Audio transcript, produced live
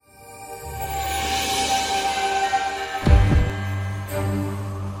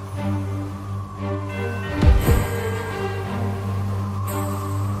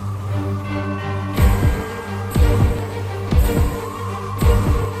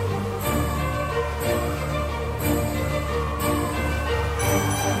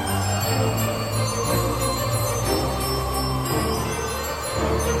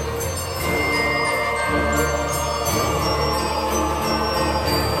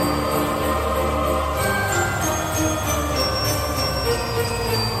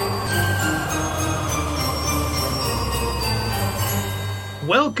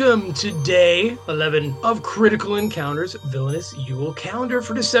welcome to day 11 of Critical Encounters Villainous Yule Calendar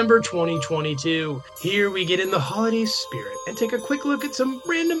for December 2022. Here we get in the holiday spirit and take a quick look at some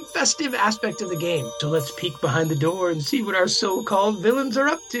random festive aspect of the game. So let's peek behind the door and see what our so-called villains are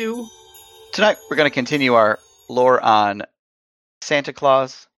up to. Tonight we're going to continue our lore on Santa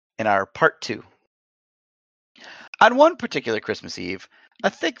Claus in our part 2. On one particular Christmas Eve, a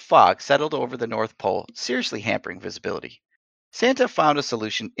thick fog settled over the North Pole, seriously hampering visibility. Santa found a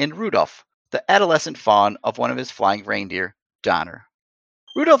solution in Rudolph, the adolescent fawn of one of his flying reindeer, Donner.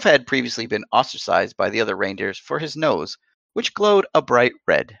 Rudolph had previously been ostracized by the other reindeers for his nose, which glowed a bright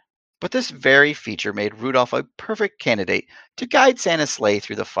red. But this very feature made Rudolph a perfect candidate to guide Santa's sleigh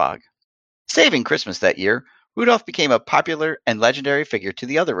through the fog. Saving Christmas that year, Rudolph became a popular and legendary figure to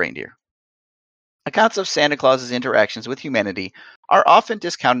the other reindeer. Accounts of Santa Claus's interactions with humanity are often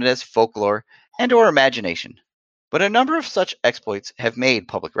discounted as folklore and or imagination, but a number of such exploits have made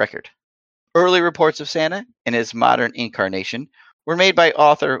public record. Early reports of Santa in his modern incarnation were made by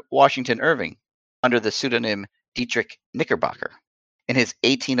author Washington Irving under the pseudonym Dietrich Knickerbocker in his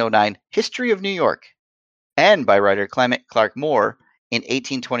 1809 History of New York, and by writer Clement Clark Moore in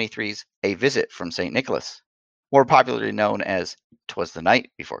 1823's A Visit from St. Nicholas, more popularly known as 'Twas the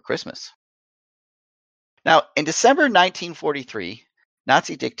Night Before Christmas. Now, in December 1943,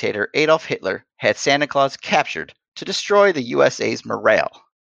 Nazi dictator Adolf Hitler had Santa Claus captured to destroy the USA's morale.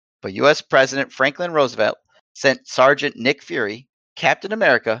 But US President Franklin Roosevelt sent Sergeant Nick Fury, Captain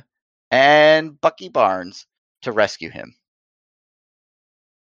America, and Bucky Barnes to rescue him.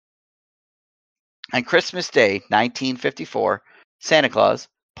 On Christmas Day, 1954, Santa Claus,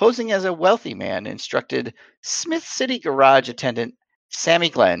 posing as a wealthy man, instructed Smith City garage attendant Sammy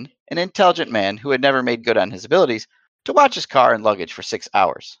Glenn, an intelligent man who had never made good on his abilities, to watch his car and luggage for 6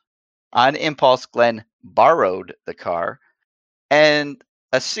 hours. On impulse, Glenn borrowed the car and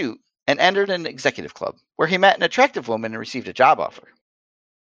a suit and entered an executive club, where he met an attractive woman and received a job offer.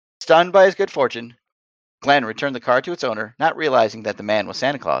 Stunned by his good fortune, Glenn returned the car to its owner, not realizing that the man was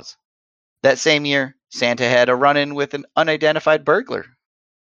Santa Claus. That same year, Santa had a run-in with an unidentified burglar.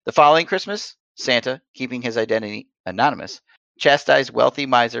 The following Christmas, Santa, keeping his identity anonymous, chastised wealthy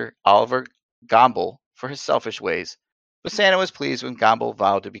miser Oliver Gomble for his selfish ways. But Santa was pleased when Gomble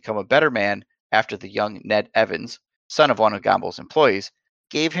vowed to become a better man after the young Ned Evans, son of one of Gomble's employees,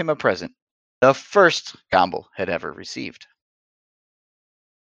 gave him a present, the first Gomble had ever received.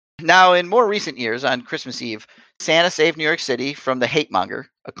 Now, in more recent years, on Christmas Eve, Santa saved New York City from the hate monger,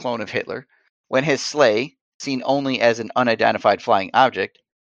 a clone of Hitler, when his sleigh, seen only as an unidentified flying object,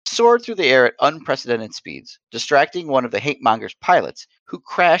 soared through the air at unprecedented speeds, distracting one of the hate monger's pilots, who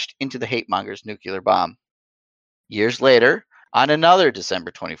crashed into the hate monger's nuclear bomb. Years later, on another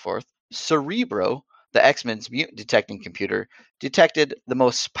December 24th, Cerebro, the X-Men's mutant detecting computer, detected the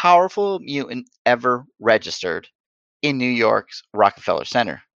most powerful mutant ever registered in New York's Rockefeller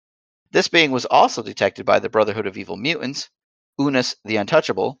Center. This being was also detected by the Brotherhood of Evil Mutants, Unus the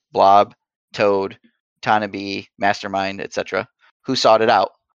Untouchable, Blob, Toad, Tanabe, Mastermind, etc., who sought it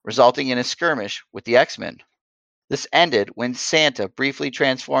out, resulting in a skirmish with the X-Men. This ended when Santa briefly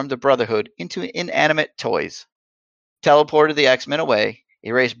transformed the Brotherhood into inanimate toys, teleported the X-Men away,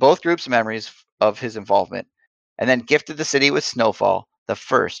 erased both groups' memories of his involvement, and then gifted the city with snowfall, the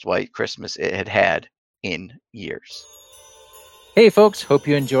first white Christmas it had had in years. Hey folks, hope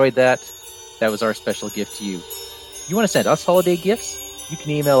you enjoyed that. That was our special gift to you. You want to send us holiday gifts? You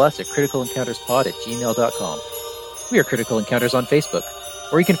can email us at criticalencounterspod@gmail.com. We are Critical Encounters on Facebook,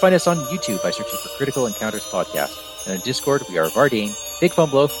 or you can find us on YouTube by searching for Critical Encounters Podcast. And on Discord, we are Vardane, Big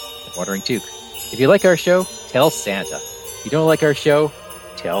Fun Blow, and Wandering Took. If you like our show, tell Santa. If you don't like our show,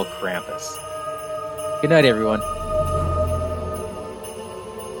 tell Krampus. Good night, everyone.